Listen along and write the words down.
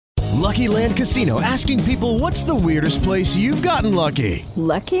Lucky Land Casino, asking people, what's the weirdest place you've gotten lucky?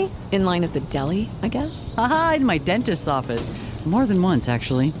 Lucky? In line at the deli, I guess? Aha, in my dentist's office. More than once,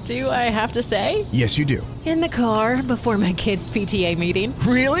 actually. Do I have to say? Yes, you do. In the car before my kids' PTA meeting.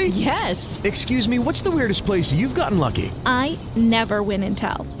 Really? Yes. Excuse me, what's the weirdest place you've gotten lucky? I never win and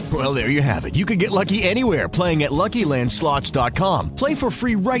tell. Well, there you have it. You can get lucky anywhere, playing at LuckyLandSlots.com. Play for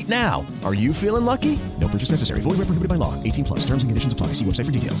free right now. Are you feeling lucky? No purchase necessary. Void where prohibited by law. 18 plus. Terms and conditions apply. See website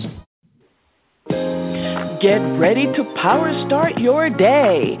for details. Get ready to PowerStart your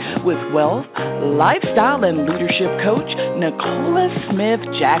day with wealth, lifestyle, and leadership coach Nicola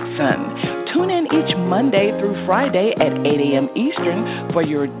Smith-Jackson. Tune in each Monday through Friday at 8 a.m. Eastern for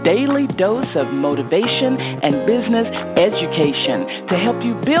your daily dose of motivation and business education to help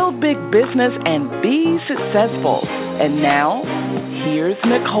you build big business and be successful. And now, here's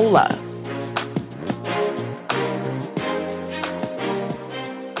Nicola.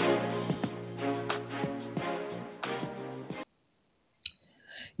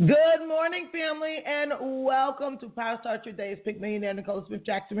 Good morning, family, and welcome to PowerStart Your Day. It's Pick Millionaire Nicola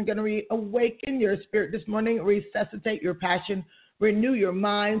Smith-Jackson. We're going to reawaken your spirit this morning, resuscitate your passion, renew your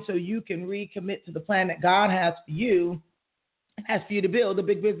mind so you can recommit to the plan that God has for you. Has for you to build a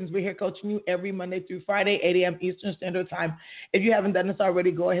big business. We're here coaching you every Monday through Friday, 8 a.m. Eastern Standard Time. If you haven't done this already,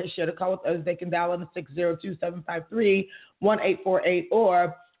 go ahead and share the call with us. They can dial in 602-753-1848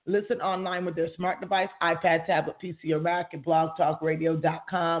 or listen online with their smart device, iPad, tablet, PC, or Mac at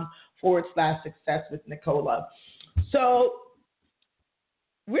blogtalkradio.com/success with Nicola. So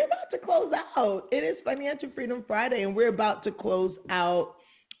we're about to close out. It is Financial Freedom Friday, and we're about to close out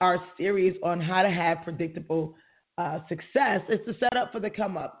our series on how to have predictable success. It's the setup for the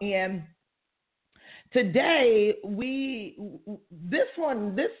come up. And today this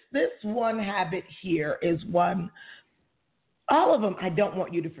one habit here is one. All of them I don't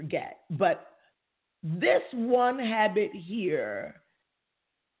want you to forget, but this one habit here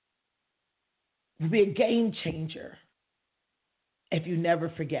will be a game changer if you never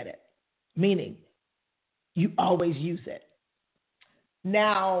forget it, meaning you always use it.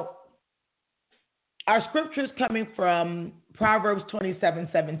 Now, our scripture is coming from Proverbs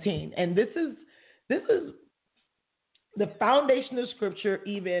 27:17, and this is the foundation of scripture,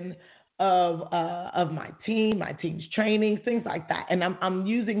 even of my team's training, things like that. And I'm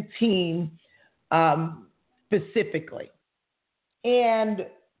using team specifically. And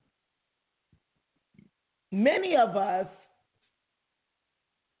many of us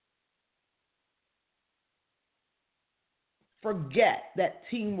forget that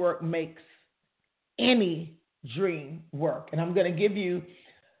teamwork makes any dream work. And I'm going to give you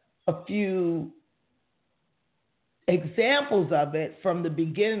a few examples of it from the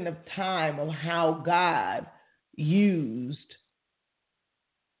beginning of time of how God used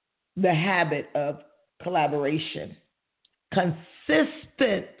the habit of collaboration,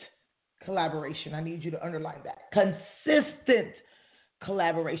 consistent collaboration. I need you to underline that. Consistent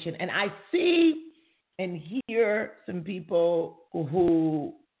collaboration. And I see and hear some people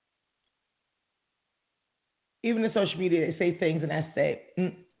who, even in social media, they say things and I say,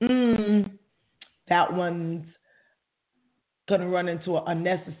 that one's going to run into an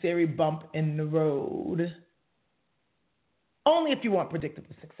unnecessary bump in the road. Only if you want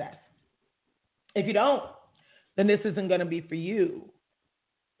predictable success. If you don't, then this isn't going to be for you.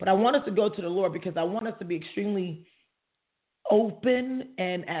 But I want us to go to the Lord because I want us to be extremely open.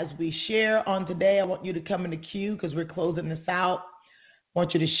 And as we share on today, I want you to come in the queue because we're closing this out. I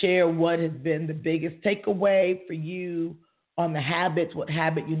want you to share what has been the biggest takeaway for you on the habits, what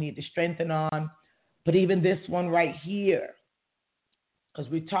habit you need to strengthen on. But even this one right here, because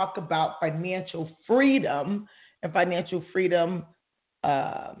we talk about financial freedom, and financial freedom,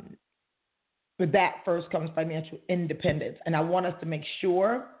 with that first comes financial independence. And I want us to make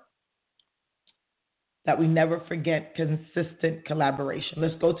sure that we never forget consistent collaboration.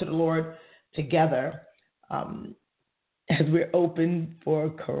 Let's go to the Lord together as we're open for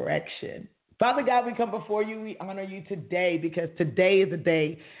correction. Father God, we come before you. We honor you today because today is the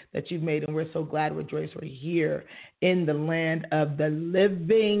day that you've made, and we're so glad we're here in the land of the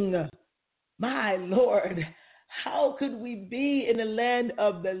living. My Lord, how could we be in the land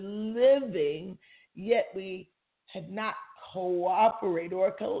of the living, yet we have not cooperated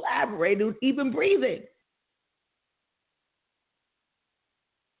or collaborated with even breathing?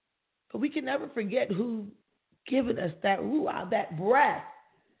 But we can never forget who given us that ruah, that breath.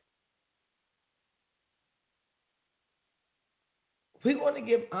 We want to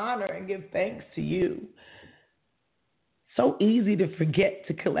give honor and give thanks to you. So easy to forget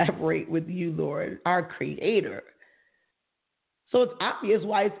to collaborate with you, Lord, our Creator. So it's obvious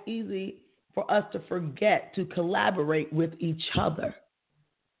why it's easy for us to forget to collaborate with each other.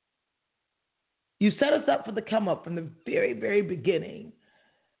 You set us up for the come up from the very, very beginning,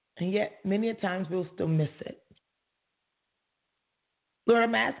 and yet many a times we'll still miss it. Lord,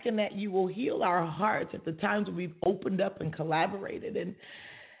 I'm asking that you will heal our hearts at the times when we've opened up and collaborated,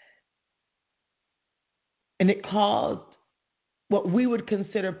 and it caused what we would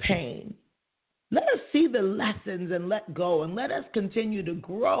consider pain. Let us see the lessons and let go, and let us continue to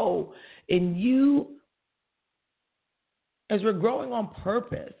grow in you as we're growing on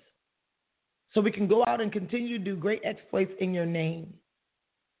purpose, so we can go out and continue to do great exploits in your name.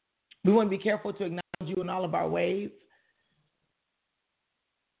 We want to be careful to acknowledge you in all of our ways.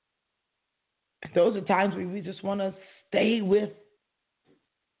 Those are times where we just want to stay with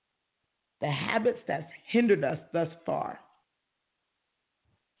the habits that's hindered us thus far.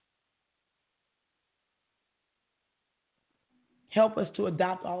 Help us to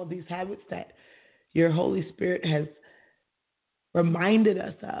adopt all of these habits that your Holy Spirit has reminded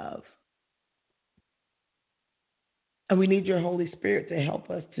us of. And we need your Holy Spirit to help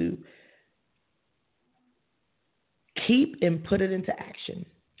us to keep and put it into action.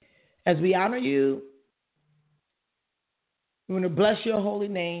 As we honor you, we want to bless your holy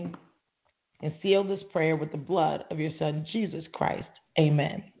name and seal this prayer with the blood of your Son, Jesus Christ.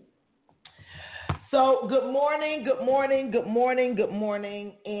 Amen. So, good morning, good morning, good morning, good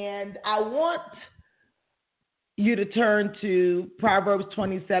morning. And I want you to turn to Proverbs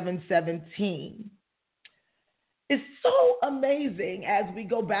 27:17. It's so amazing as we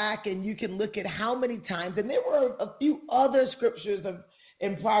go back and you can look at how many times, and there were a few other scriptures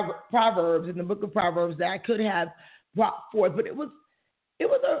in Proverbs, in the book of Proverbs, that I could have brought forth, but it was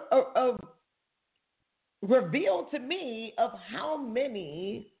a reveal to me of how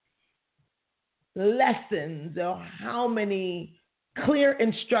many lessons or how many clear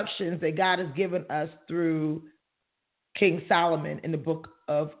instructions that God has given us through King Solomon in the book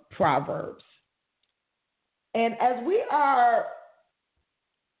of Proverbs. And as we are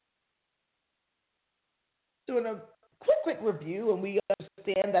doing a quick review, and we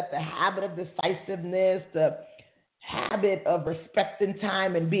understand that the habit of decisiveness, the habit of respecting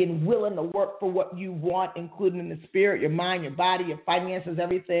time and being willing to work for what you want, including in the spirit, your mind, your body, your finances,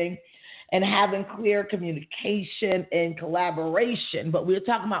 everything, and having clear communication and collaboration. But we're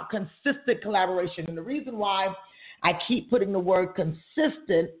talking about consistent collaboration. And the reason why I keep putting the word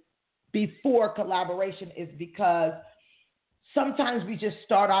consistent before collaboration is because sometimes we just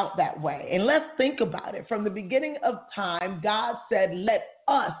start out that way. And let's think about it. From the beginning of time, God said, let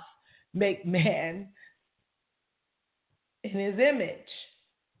us make man in his image.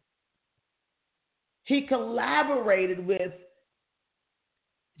 He collaborated with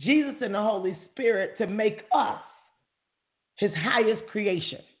Jesus and the Holy Spirit to make us his highest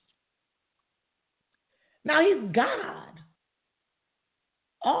creation. Now, he's God,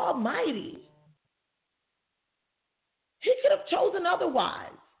 Almighty. He could have chosen otherwise.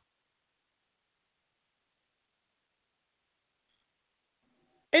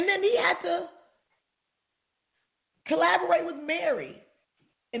 And then he had to collaborate with Mary,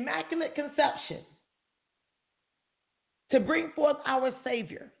 Immaculate Conception, to bring forth our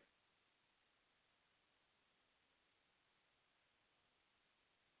Savior.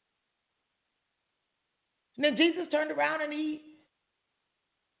 And then Jesus turned around and he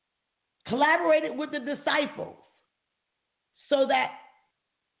collaborated with the disciples so that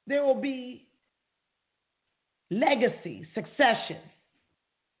there will be legacy, succession.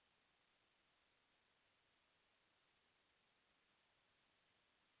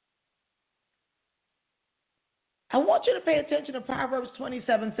 I want you to pay attention to Proverbs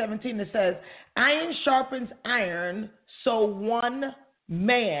 27:17 that says, iron sharpens iron, so one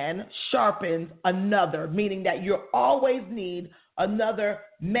man sharpens another, meaning that you always need another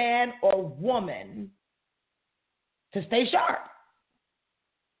man or woman to stay sharp.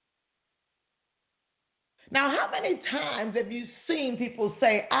 Now, how many times have you seen people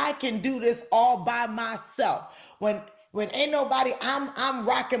say, I can do this all by myself? When ain't nobody, I'm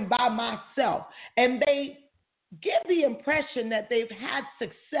rocking by myself. And they give the impression that they've had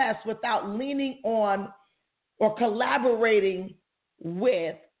success without leaning on or collaborating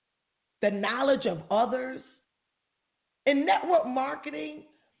with the knowledge of others. In network marketing,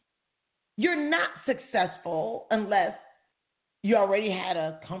 you're not successful unless you already had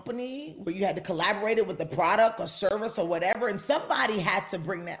a company where you had to collaborate with the product or service or whatever, and somebody had to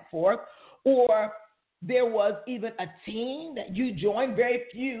bring that forth, or there was even a team that you joined. Very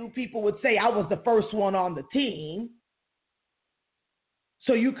few people would say, I was the first one on the team.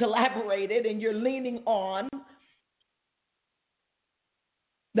 So you collaborated and you're leaning on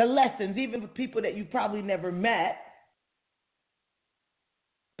the lessons, even with people that you probably never met.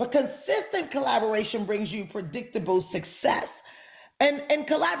 But consistent collaboration brings you predictable success. And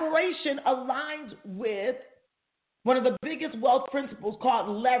collaboration aligns with one of the biggest wealth principles called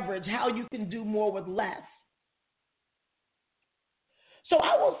leverage, how you can do more with less. So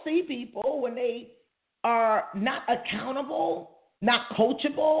I will see people when they are not accountable, not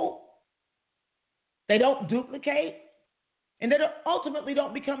coachable, they don't duplicate, and they ultimately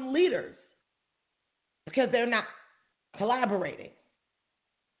don't become leaders because they're not collaborating.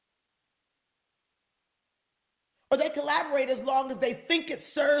 Or they collaborate as long as they think it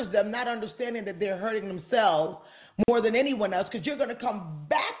serves them, not understanding that they're hurting themselves more than anyone else, because you're going to come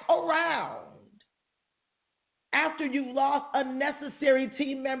back around after you lost unnecessary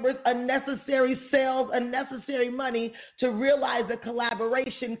team members, unnecessary sales, unnecessary money, to realize that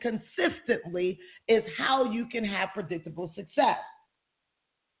collaboration consistently is how you can have predictable success.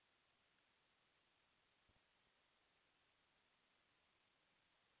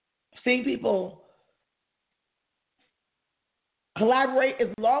 See, people collaborate as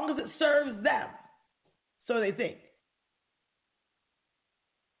long as it serves them, so they think.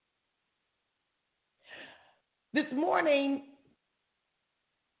 This morning,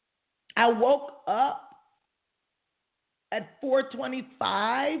 I woke up at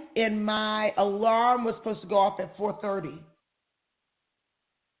 4:25, and my alarm was supposed to go off at 4:30.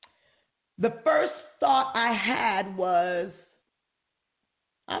 The first thought I had was,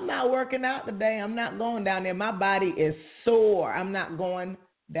 I'm not working out today. I'm not going down there. My body is sore. I'm not going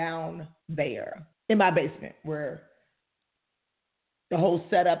down there in my basement where the whole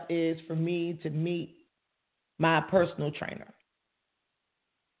setup is for me to meet my personal trainer.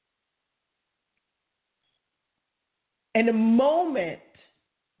 And the moment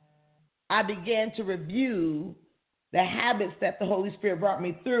I began to review the habits that the Holy Spirit brought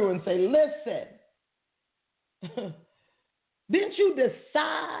me through and say, listen, didn't you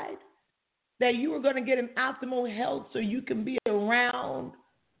decide that you were going to get an optimal health so you can be around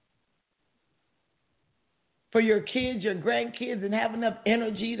for your kids, your grandkids, and have enough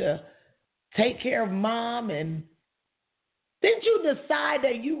energy to take care of mom? And didn't you decide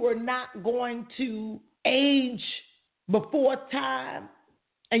that you were not going to age before time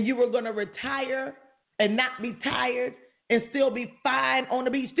and you were going to retire and not be tired and still be fine on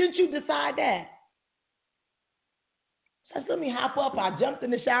the beach? Didn't you decide that? So I said, let me hop up. I jumped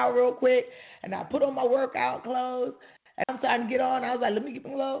in the shower real quick and I put on my workout clothes and I'm starting to get on. I was like, let me get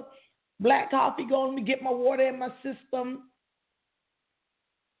my little black coffee going. Let me get my water in my system.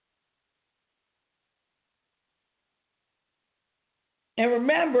 And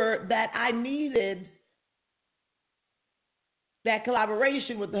remember that I needed that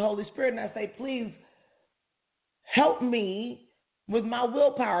collaboration with the Holy Spirit. And I say, please help me with my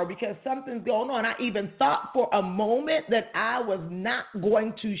willpower because something's going on. I even thought for a moment that I was not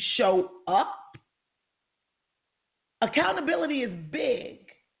going to show up. Accountability is big.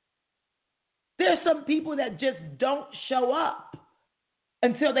 There's some people that just don't show up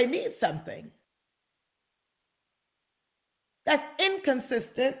until they need something. That's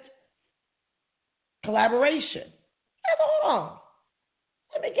inconsistent collaboration. Hey, hold on.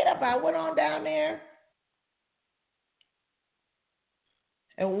 Let me get up. I went on down there.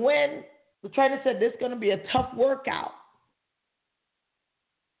 And when the trainer said this is going to be a tough workout,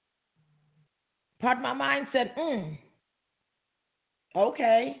 part of my mind said,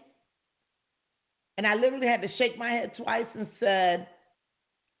 okay. And I literally had to shake my head twice and said,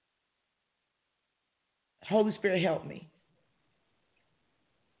 Holy Spirit, help me.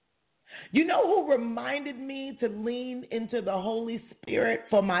 You know who reminded me to lean into the Holy Spirit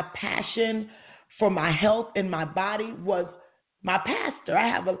for my passion, for my health in my body was my pastor. I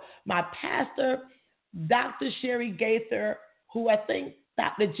have my pastor, Dr. Sherry Gaither, who I think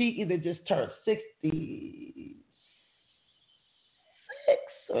Dr. G either just turned 66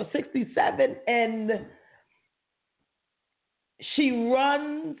 or 67, and she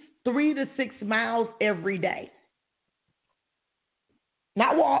runs 3 to 6 miles every day.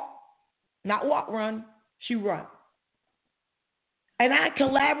 Not walk, run. She run. And I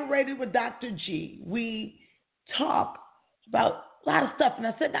collaborated with Dr. G. We talk about a lot of stuff. And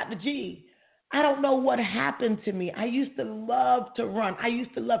I said, Dr. G, I don't know what happened to me. I used to love to run.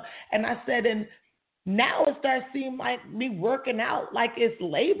 And I said, and now it starts seeming like me working out like it's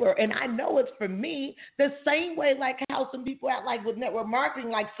labor. And I know it's for me the same way like how some people act like with network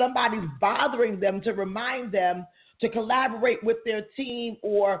marketing, like somebody's bothering them to remind them to collaborate with their team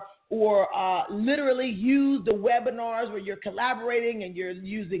or literally use the webinars where you're collaborating and you're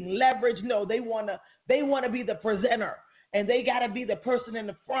using leverage. No, they want to be the presenter. and they got to be the person in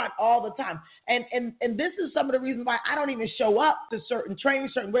the front all the time. And this is some of the reasons why I don't even show up to certain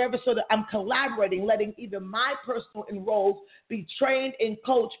trainings, certain wherever, so that I'm collaborating, letting even my personal enrolls be trained and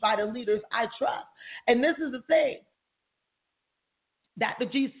coached by the leaders I trust. And this is the thing. Dr.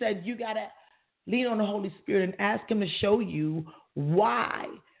 G said you got to lean on the Holy Spirit and ask him to show you why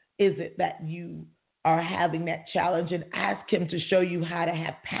is it that you are having that challenge, and ask him to show you how to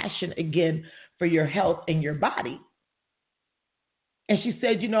have passion again for your health and your body. And she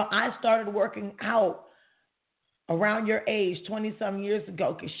said, I started working out around your age 20-some years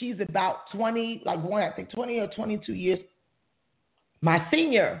ago, because she's about 20 or 22 years my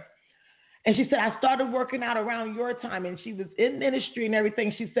senior. And she said, I started working out around your time, and she was in ministry and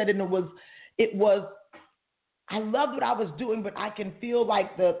everything. She said, and it was, I loved what I was doing, but I can feel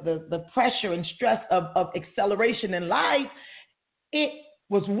like the pressure and stress of acceleration in life, it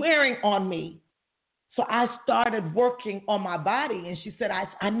was wearing on me. So I started working on my body, and she said,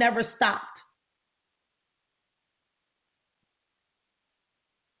 I never stopped.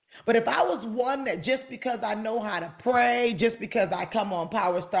 But if I was one that just because I know how to pray, just because I come on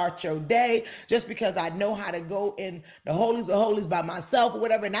PowerStart Your Day, just because I know how to go in the holies of holies by myself or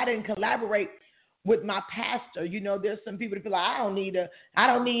whatever, and I didn't collaborate with my pastor, there's some people that feel like I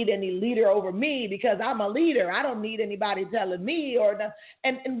don't need any leader over me because I'm a leader. I don't need anybody telling me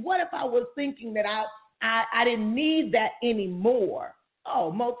and what if I was thinking that I didn't need that anymore?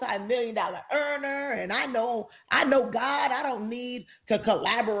 Oh, multi-million-dollar earner, and I know God. I don't need to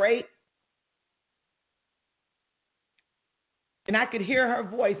collaborate. And I could hear her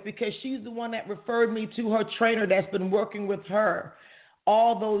voice because she's the one that referred me to her trainer that's been working with her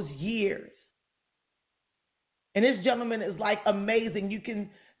all those years. And this gentleman is like amazing. You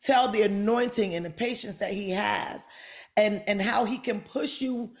can tell the anointing and the patience that he has, and how he can push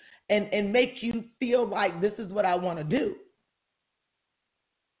you and make you feel like this is what I want to do.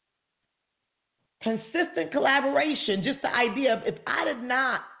 Consistent collaboration, just the idea of if I did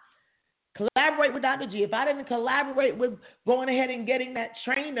not collaborate with Dr. G, if I didn't collaborate with going ahead and getting that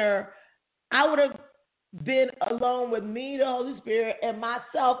trainer, I would have been alone with me, the Holy Spirit, and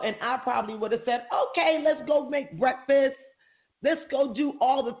myself, and I probably would have said, okay, let's go make breakfast. Let's go do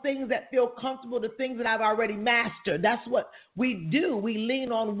all the things that feel comfortable, the things that I've already mastered. That's what we do. We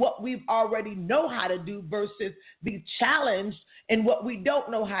lean on what we already know how to do versus be challenged in what we don't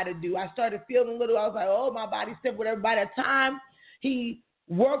know how to do. I started feeling a little, I was like, oh, my body's stiff, whatever. By the time he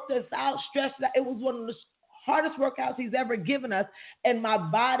worked us out, stressed out, it was one of the hardest workouts he's ever given us, and my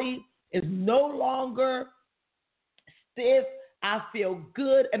body is no longer stiff. I feel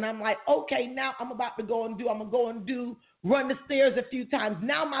good. And I'm like, okay, now I'm going to go and run the stairs a few times.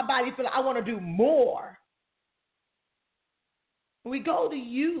 Now my body feels like I want to do more. We go to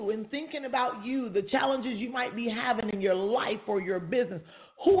you and thinking about you, the challenges you might be having in your life or your business.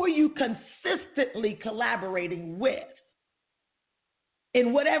 Who are you consistently collaborating with?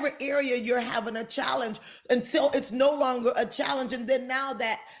 In whatever area you're having a challenge, until it's no longer a challenge. And then now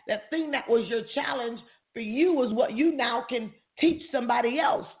that thing that was your challenge for you is what you now can teach somebody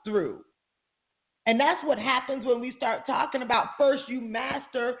else through. And that's what happens when we start talking about first you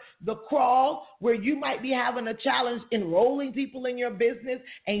master the crawl, where you might be having a challenge enrolling people in your business,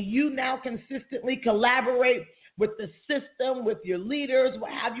 and you now consistently collaborate with the system, with your leaders,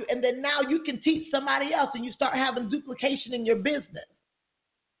 what have you. And then now you can teach somebody else, and you start having duplication in your business.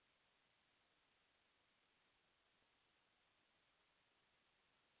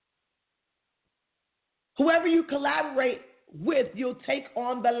 Whoever you collaborate with, you'll take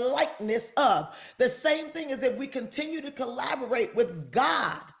on the likeness of. The same thing as if we continue to collaborate with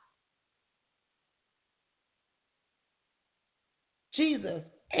God, Jesus,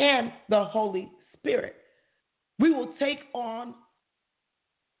 and the Holy Spirit, we will take on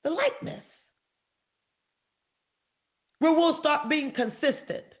the likeness, where we'll start being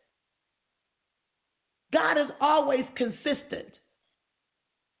consistent. God is always consistent.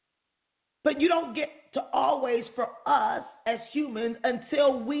 But you don't get to always, for us as humans,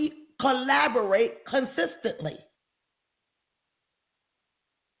 until we collaborate consistently.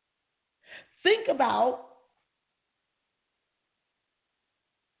 Think about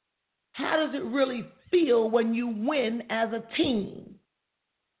how does it really feel when you win as a team.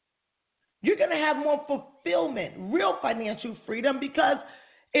 You're going to have more fulfillment, real financial freedom, because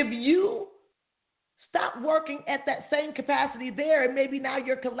if you stop working at that same capacity there, and maybe now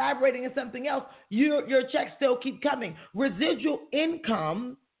you're collaborating in something else, your checks still keep coming. Residual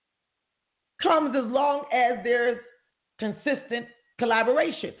income comes as long as there's consistent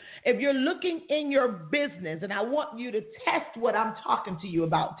collaboration. If you're looking in your business, and I want you to test what I'm talking to you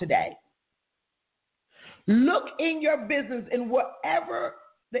about today. Look in your business, in whatever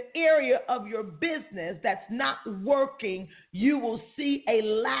the area of your business that's not working, you will see a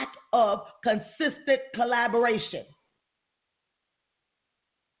lack of consistent collaboration.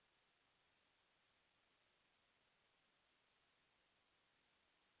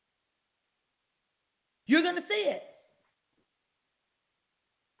 You're going to see it.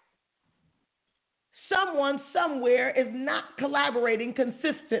 Someone somewhere is not collaborating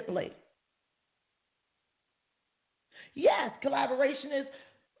consistently. Yes, collaboration is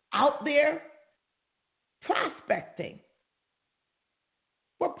out there prospecting.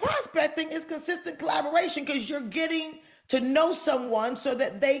 Well, prospecting is consistent collaboration because you're getting to know someone so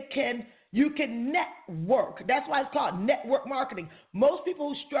that you can network. That's why it's called network marketing. Most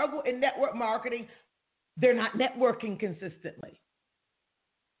people who struggle in network marketing, they're not networking consistently.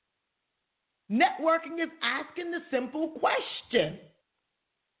 Networking is asking the simple question.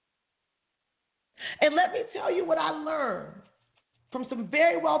 And let me tell you what I learned from some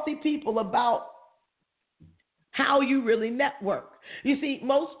very wealthy people about how you really network. You see,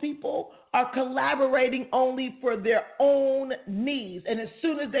 most people are collaborating only for their own needs. And as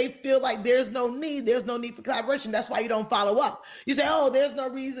soon as they feel like there's no need for collaboration. That's why you don't follow up. You say, oh, there's no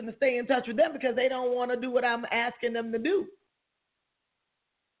reason to stay in touch with them because they don't want to do what I'm asking them to do.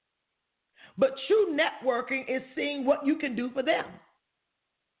 But true networking is seeing what you can do for them.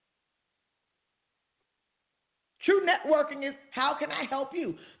 True networking is, how can I help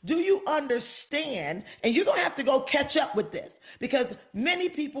you? Do you understand? And you're going to have to go catch up with this because many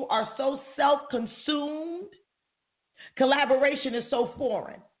people are so self-consumed. Collaboration is so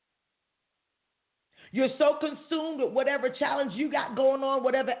foreign. You're so consumed with whatever challenge you got going on,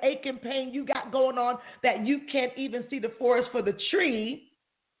 whatever ache and pain you got going on, that you can't even see the forest for the tree.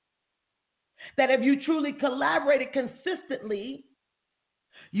 That if you truly collaborated consistently,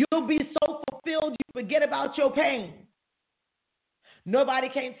 you'll be so fulfilled you forget about your pain. Nobody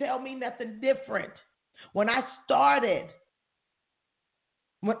can tell me nothing different. When I started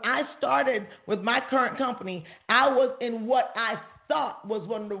with my current company, I was in what I thought was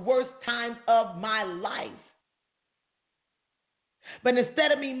one of the worst times of my life. But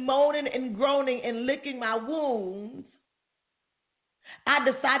instead of me moaning and groaning and licking my wounds, I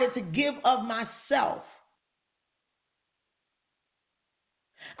decided to give of myself.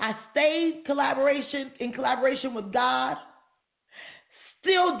 I stayed in collaboration with God,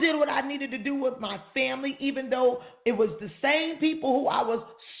 still did what I needed to do with my family, even though it was the same people who I was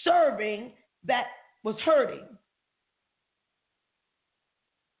serving that was hurting.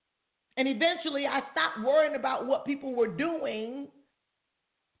 And eventually I stopped worrying about what people were doing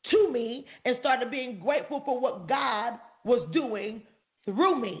to me and started being grateful for what God was doing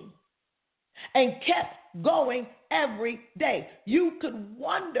through me and kept going every day. You could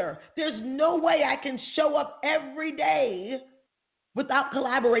wonder, there's no way I can show up every day without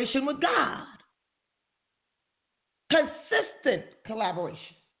collaboration with God. Consistent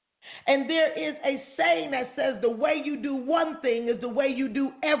collaboration. And there is a saying that says the way you do one thing is the way you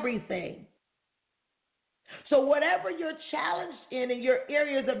do everything. So whatever you're challenged in your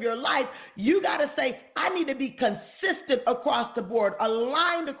areas of your life, you got to say, I need to be consistent across the board,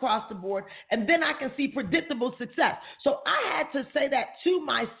 aligned across the board, and then I can see predictable success. So I had to say that to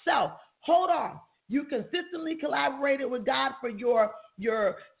myself. Hold on. You consistently collaborated with God for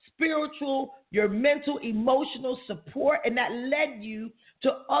your spiritual, your mental, emotional support, and that led you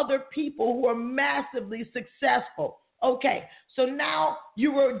to other people who are massively successful. Okay, so now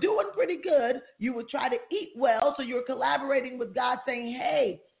you were doing pretty good. You would try to eat well, so you were collaborating with God saying,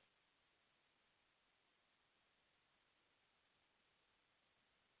 hey,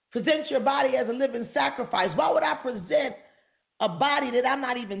 present your body as a living sacrifice. Why would I present a body that I'm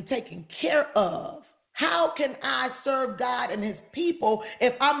not even taking care of? How can I serve God and his people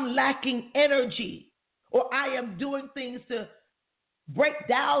if I'm lacking energy or I am doing things to break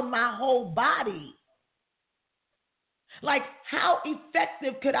down my whole body? Like, how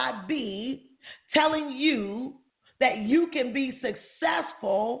effective could I be telling you that you can be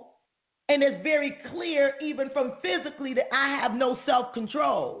successful, and it's very clear even from physically that I have no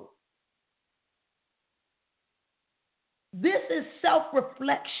self-control? This is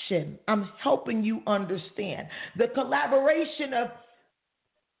self-reflection. I'm helping you understand. The collaboration of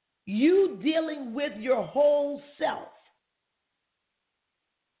you dealing with your whole self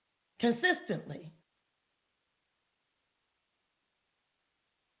consistently.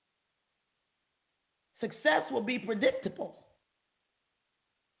 Success will be predictable.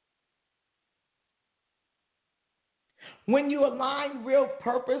 When you align real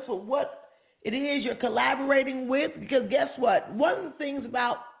purpose with what it is you're collaborating with, because guess what? One of the things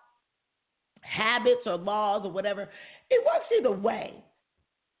about habits or laws or whatever. It works either way.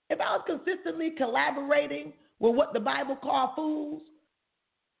 If I was consistently collaborating with what the Bible called fools,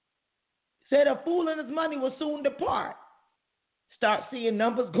 said a fool and his money will soon depart. Start seeing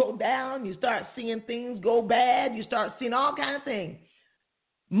numbers go down. You start seeing things go bad. You start seeing all kinds of things.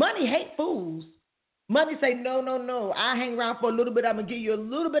 Money hate fools. Money say, no, no, no. I hang around for a little bit. I'm going to give you a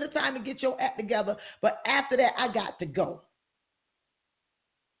little bit of time to get your act together. But after that, I got to go.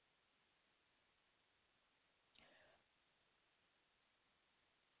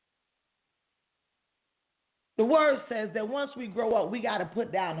 The word says that once we grow up, we got to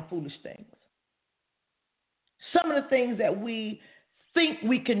put down the foolish things. Some of the things that we think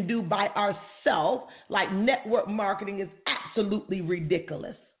we can do by ourselves, like network marketing, is absolutely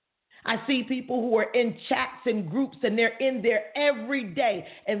ridiculous. I see people who are in chats and groups, and they're in there every day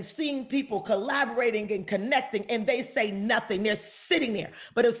and seeing people collaborating and connecting, and they say nothing. They're sitting there.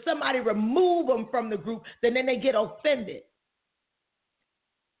 But if somebody remove them from the group, then they get offended.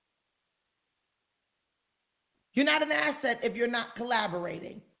 You're not an asset if you're not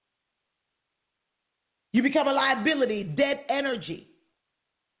collaborating. You become a liability, dead energy.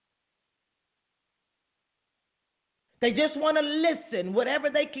 They just want to listen, whatever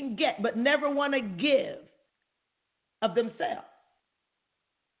they can get, but never want to give of themselves.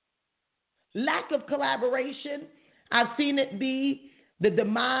 Lack of collaboration, I've seen it be the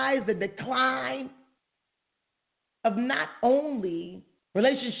demise, the decline of not only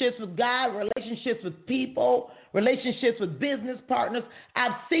relationships with God, relationships with people, relationships with business partners.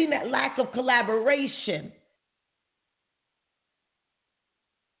 I've seen that lack of collaboration.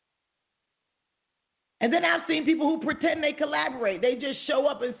 And then I've seen people who pretend they collaborate. They just show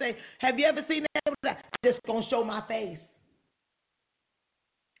up and say, have you ever seen that? I'm just going to show my face.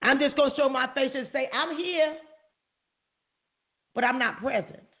 I'm just going to show my face and say, I'm here, but I'm not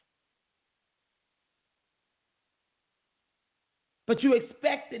present. But you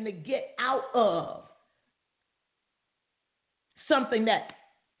expecting to get out of something that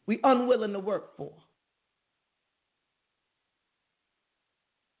we unwilling to work for.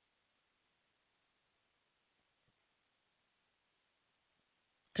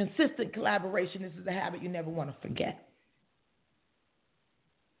 Consistent collaboration, this is a habit you never want to forget.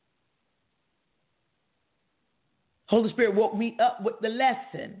 Holy Spirit woke me up with the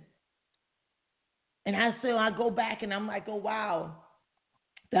lesson. And I go back and I'm like, oh, wow,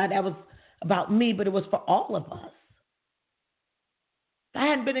 God, that was about me, but it was for all of us. If I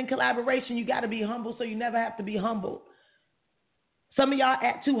hadn't been in collaboration, you got to be humble so you never have to be humbled. Some of y'all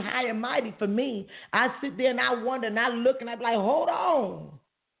act too high and mighty for me. I sit there and I wonder and I look and I'm like, hold on.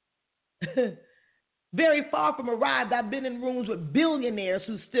 Very far from arrived. I've been in rooms with billionaires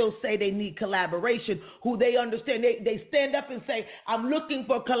who still say they need collaboration, who they understand. They stand up and say, I'm looking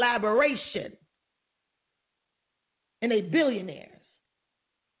for collaboration. And they billionaires.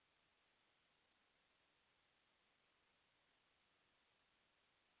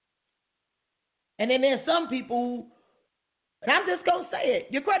 And then there's some people who, and I'm just going to say it,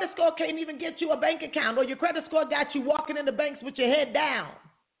 your credit score can't even get you a bank account, or your credit score got you walking in the banks with your head down.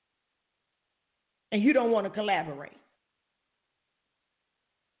 And you don't want to collaborate.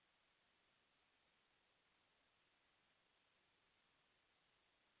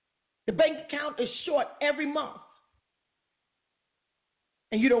 The bank account is short every month.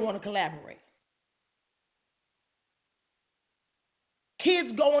 And you don't want to collaborate.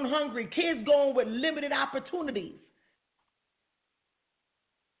 Kids going hungry. Kids going with limited opportunities.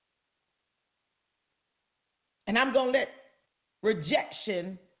 And I'm going to let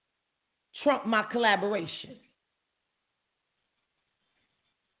rejection trump my collaboration.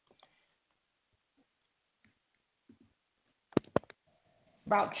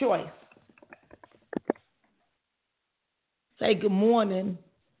 About choice. Say good morning.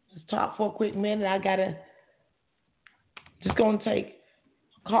 Just talk for a quick minute. Just going to take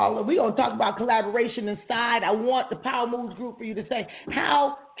a caller. We're going to talk about collaboration inside. I want the Power Moves group for you to say,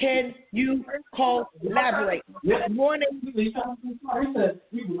 how can you collaborate? Good morning. You can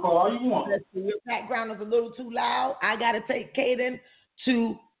call all you want. Your background is a little too loud. I got to take Kaden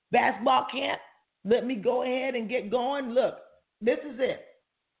to basketball camp. Let me go ahead and get going. Look, this is it.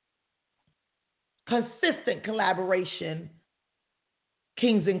 Consistent collaboration,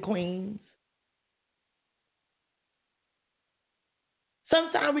 kings and queens.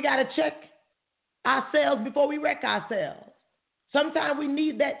 Sometimes we got to check ourselves before we wreck ourselves. Sometimes we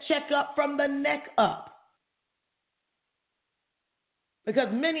need that checkup from the neck up. Because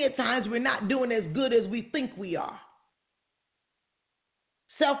many a times we're not doing as good as we think we are.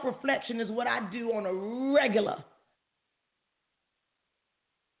 Self-reflection is what I do on a regular.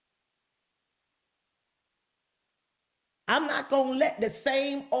 I'm not going to let the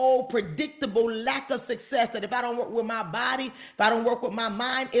same old predictable lack of success that if I don't work with my body, if I don't work with my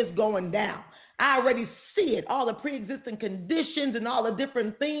mind, it's going down. I already see it, all the pre-existing conditions and all the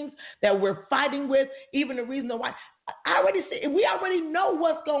different things that we're fighting with, even the reason why. I already see it. We already know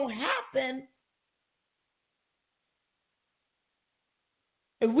what's going to happen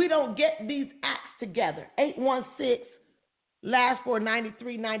if we don't get these acts together. 816, last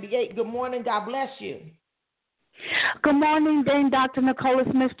 49398. Good morning. God bless you. Good morning, Dame Dr. Nicola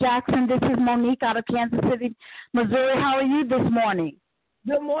Smith Jackson. This is Monique out of Kansas City, Missouri. How are you this morning?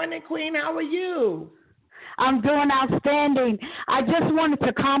 Good morning, Queen. How are you? I'm doing outstanding. I just wanted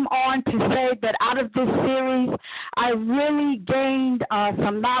to come on to say that out of this series, I really gained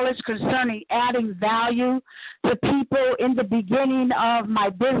some knowledge concerning adding value to people. In the beginning of my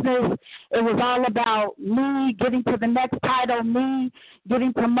business, it was all about me getting to the next title, me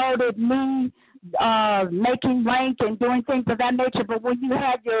getting promoted, me making rank and doing things of that nature. But when you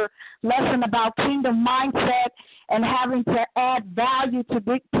had your lesson about kingdom mindset and having to add value to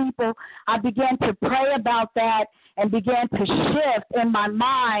big people, I began to pray about that and began to shift in my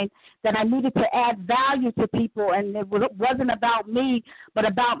mind that I needed to add value to people. And it wasn't about me, but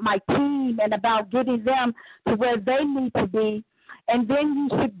about my team and about getting them to where they need to be. And then you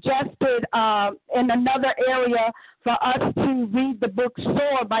suggested in another area for us to read the book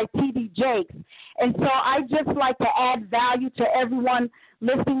Soar by T.D. Jakes. And so I just like to add value to everyone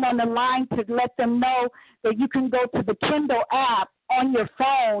listening on the line to let them know that you can go to the Kindle app on your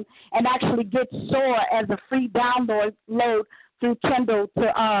phone and actually get Soar as a free download through Kindle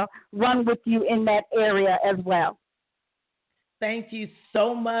to run with you in that area as well. Thank you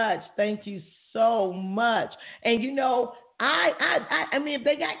so much. Thank you so much. And you know, I mean, if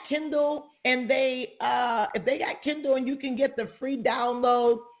they got Kindle and if they got Kindle and you can get the free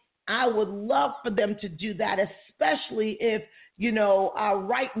download, I would love for them to do that, especially if, you know,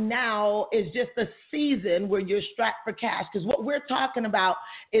 right now is just a season where you're strapped for cash. Because what we're talking about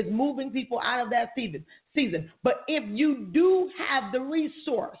is moving people out of that season. But if you do have the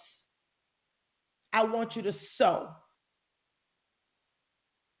resource, I want you to sow.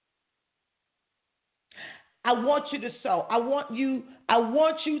 I want you to sow. I want you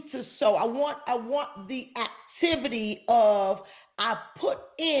to sow. I want the activity of I put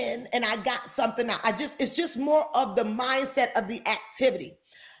in and I got something out. It's just more of the mindset of the activity.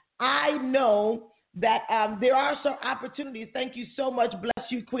 I know that there are some opportunities. Thank you so much.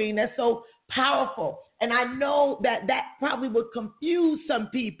 Bless you, Queen. That's so powerful. And I know that probably would confuse some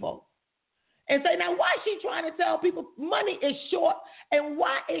people. And say, now, why is she trying to tell people money is short? And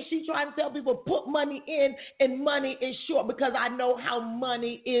why is she trying to tell people put money in and money is short? Because I know how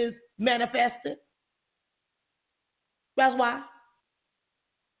money is manifested. That's why.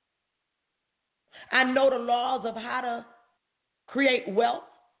 I know the laws of how to create wealth.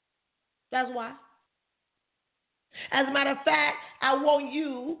 That's why. As a matter of fact, I want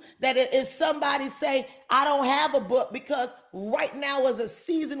you that if somebody say, I don't have a book because right now is a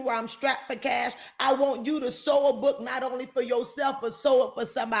season where I'm strapped for cash, I want you to sow a book not only for yourself, but sow it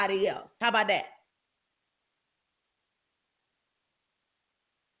for somebody else. How about that?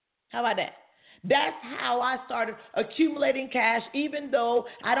 How about that? That's how I started accumulating cash, even though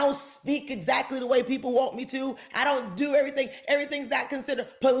I don't speak exactly the way people want me to. I don't do everything. Everything's not considered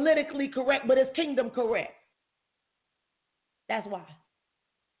politically correct, but it's kingdom correct. That's why.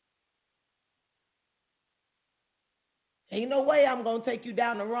 Ain't no way I'm going to take you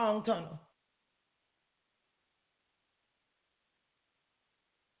down the wrong tunnel.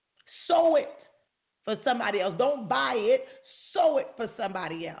 Sow it for somebody else. Don't buy it. Sow it for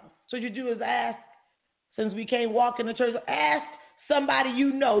somebody else. So what you do is ask, since we can't walk in the church, ask somebody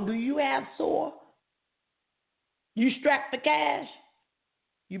you know, do you have Soar? You strapped for cash?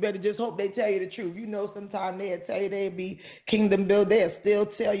 You better just hope they tell you the truth. You know, sometimes they'll tell you they'll be kingdom build. They'll still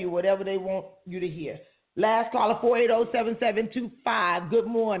tell you whatever they want you to hear. Last caller, 480-7725. Good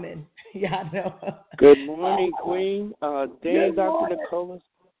morning. Yeah, I know. Good morning, Queen. Dan, Dr. Nicola.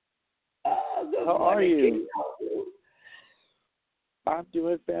 How are you? I'm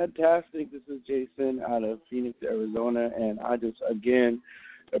doing fantastic. This is Jason out of Phoenix, Arizona, and I just, again,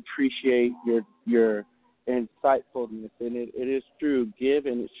 appreciate your insightfulness, and it is true. Give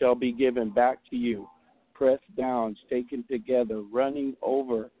and it shall be given back to you. Pressed down, shaken together, running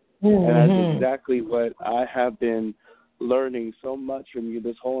over. Mm-hmm. And that's exactly what I have been learning so much from you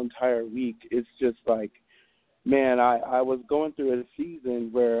this whole entire week. It's just like, man, I was going through a season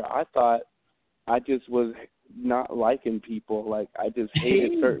where I thought I just was not liking people. Like, I just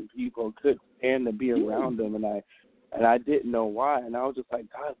hated certain people, couldn't stand to be around them, and I didn't know why. And I was just like,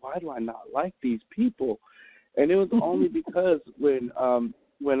 God, why do I not like these people? And it was only because when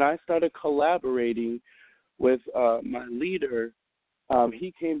I started collaborating with my leader,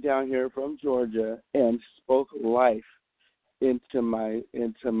 he came down here from Georgia and spoke life into my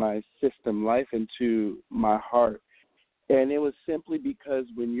system, life into my heart. And it was simply because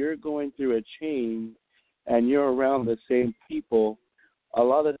when you're going through a change and you're around the same people, a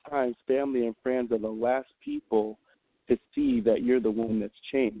lot of times family and friends are the last people to see that you're the one that's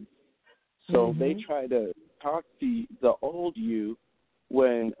changed. So they try to talk to the old you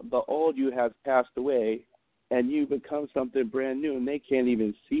when the old you has passed away and you become something brand new and they can't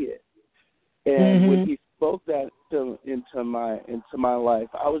even see it. And when he spoke that into my life,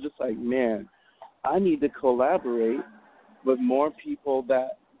 I was just like, man, I need to collaborate with more people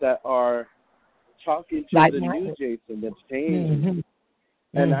that are talking to the new Jason that's changed.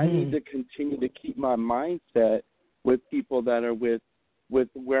 And I need to continue to keep my mindset with people that are with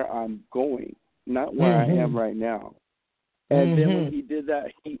where I'm going, not where I am right now. And then when he did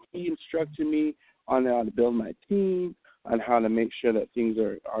that, he instructed me on how to build my team, on how to make sure that things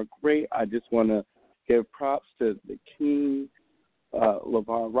are great. I just want to give props to the king,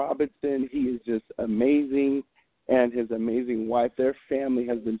 LeVar Robinson. He is just amazing, and his amazing wife. Their family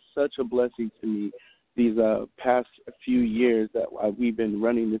has been such a blessing to me these past few years that we've been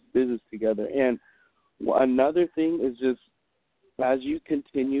running this business together. And another thing is just as you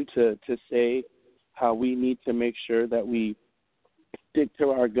continue to say how we need to make sure that we stick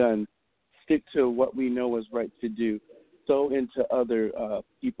to our guns, stick to what we know is right to do, sow into other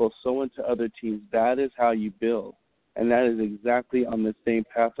people, sow into other teams. That is how you build. And that is exactly on the same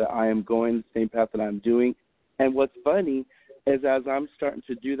path that I am going, the same path that I'm doing. And what's funny is as I'm starting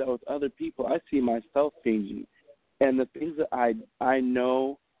to do that with other people, I see myself changing. And the things that I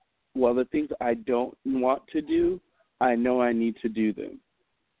know, well, the things I don't want to do, I know I need to do them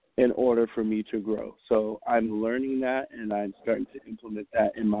in order for me to grow. So I'm learning that, and I'm starting to implement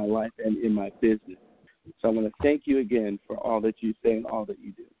that in my life and in my business. So I want to thank you again for all that you say and all that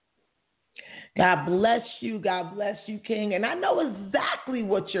you do. God bless you. God bless you, King. And I know exactly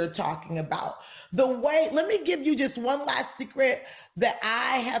what you're talking about. Let me give you just one last secret that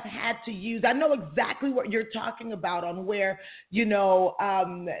I have had to use. I know exactly what you're talking about on where, is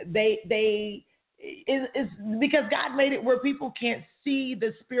because God made it where people can't see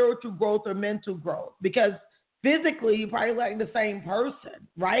the spiritual growth or mental growth because physically you're probably like the same person,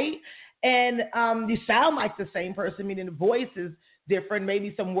 right? And you sound like the same person, meaning the voice is different.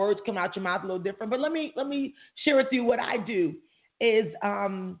 Maybe some words come out your mouth a little different. But let me share with you what I do is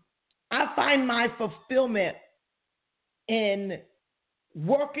I find my fulfillment in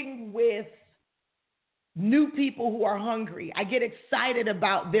working with new people who are hungry. I get excited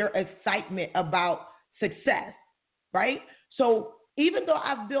about their excitement about success, right? So even though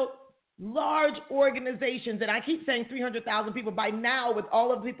I've built large organizations, and I keep saying 300,000 people, by now with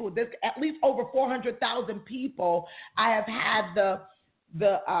all of the people, this at least over 400,000 people, I have had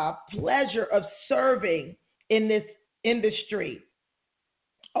the pleasure of serving in this industry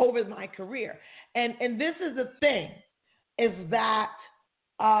over my career. And this is the thing, is that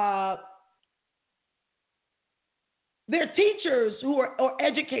there are teachers who are or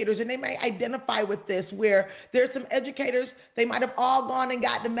educators, and they may identify with this, where there's some educators, they might have all gone and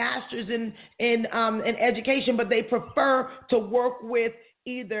got the master's in education, but they prefer to work with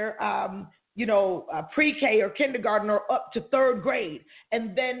either pre-K or kindergarten or up to third grade.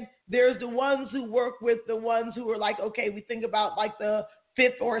 And then there's the ones who work with the ones who are like, okay, we think about like the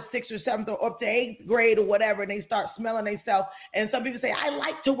 5th or 6th or 7th or up to 8th grade or whatever, and they start smelling themselves. And some people say, I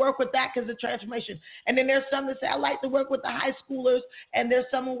like to work with that because of transformation. And then there's some that say, I like to work with the high schoolers, and there's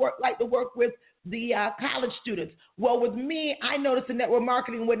some who like to work with the college students. Well, with me, I notice in network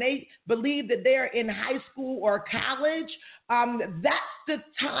marketing, when they believe that they're in high school or college, that's the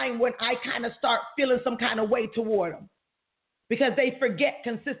time when I kind of start feeling some kind of way toward them because they forget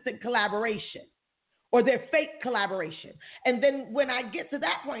consistent collaboration, or their fake collaboration. And then when I get to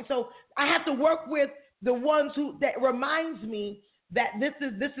that point, so I have to work with the ones that reminds me that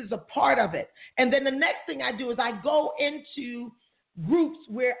this is a part of it. And then the next thing I do is I go into groups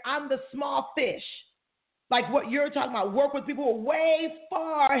where I'm the small fish, like what you're talking about, work with people who are way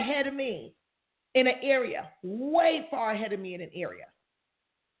far ahead of me in an area, way far ahead of me in an area,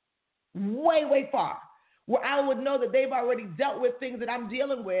 way, way far, where I would know that they've already dealt with things that I'm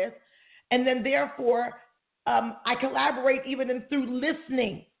dealing with. And then therefore, I collaborate even through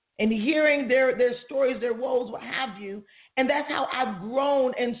listening and hearing their stories, their woes, what have you. And that's how I've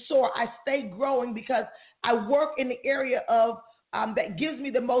grown and soar. I stay growing because I work in the area of that gives me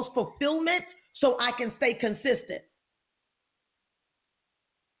the most fulfillment so I can stay consistent.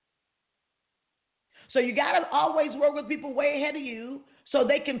 So you got to always work with people way ahead of you so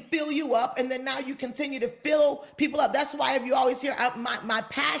they can fill you up, and then now you continue to fill people up. That's why if you always hear my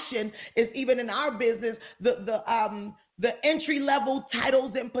passion is even in our business, the entry-level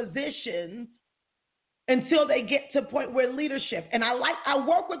titles and positions until they get to a point where leadership. And I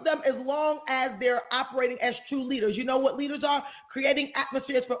work with them as long as they're operating as true leaders. You know what leaders are? Creating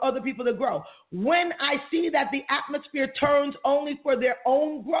atmospheres for other people to grow. When I see that the atmosphere turns only for their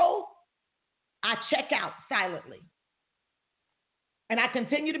own growth, I check out silently. And I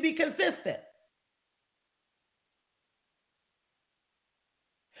continue to be consistent.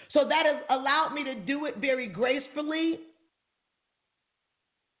 So that has allowed me to do it very gracefully.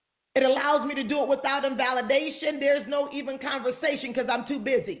 It allows me to do it without invalidation. There's no even conversation because I'm too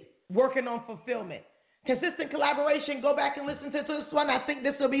busy working on fulfillment. Consistent collaboration. Go back and listen to this one. I think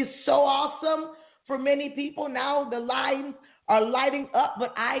this will be so awesome for many people. Now the lines are lighting up,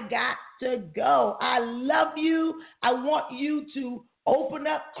 but I got to go. I love you. I want you to open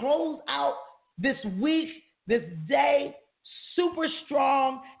up, close out this week, this day, super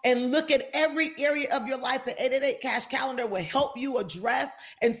strong, and look at every area of your life. The 888 Cash Calendar will help you address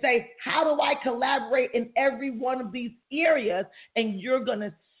and say, how do I collaborate in every one of these areas? And you're going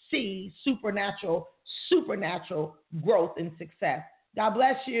to see supernatural growth and success. God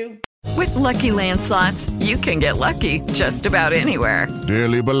bless you. With Lucky Land Slots, you can get lucky just about anywhere.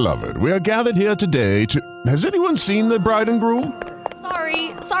 Dearly beloved, we are gathered here today to... Has anyone seen the bride and groom?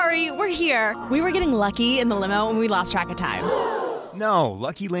 Sorry, we're here. We were getting lucky in the limo and we lost track of time. No,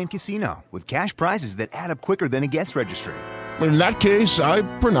 Lucky Land Casino, with cash prizes that add up quicker than a guest registry. In that case, I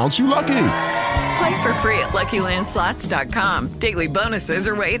pronounce you lucky. Play for free at LuckyLandSlots.com. Daily bonuses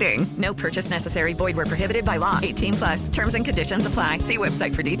are waiting. No purchase necessary. Void where prohibited by law. 18+. Terms and conditions apply. See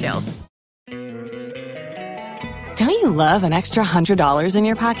website for details. Don't you love an extra $100 in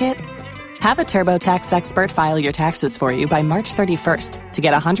your pocket? Have a TurboTax expert file your taxes for you by March 31st to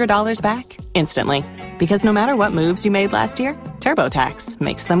get $100 back instantly. Because no matter what moves you made last year, TurboTax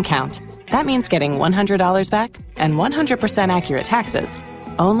makes them count. That means getting $100 back and 100% accurate taxes,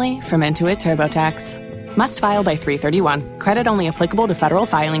 only from Intuit TurboTax. Must file by 3/31. Credit only applicable to federal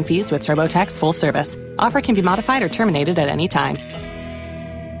filing fees with TurboTax full service. Offer can be modified or terminated at any time.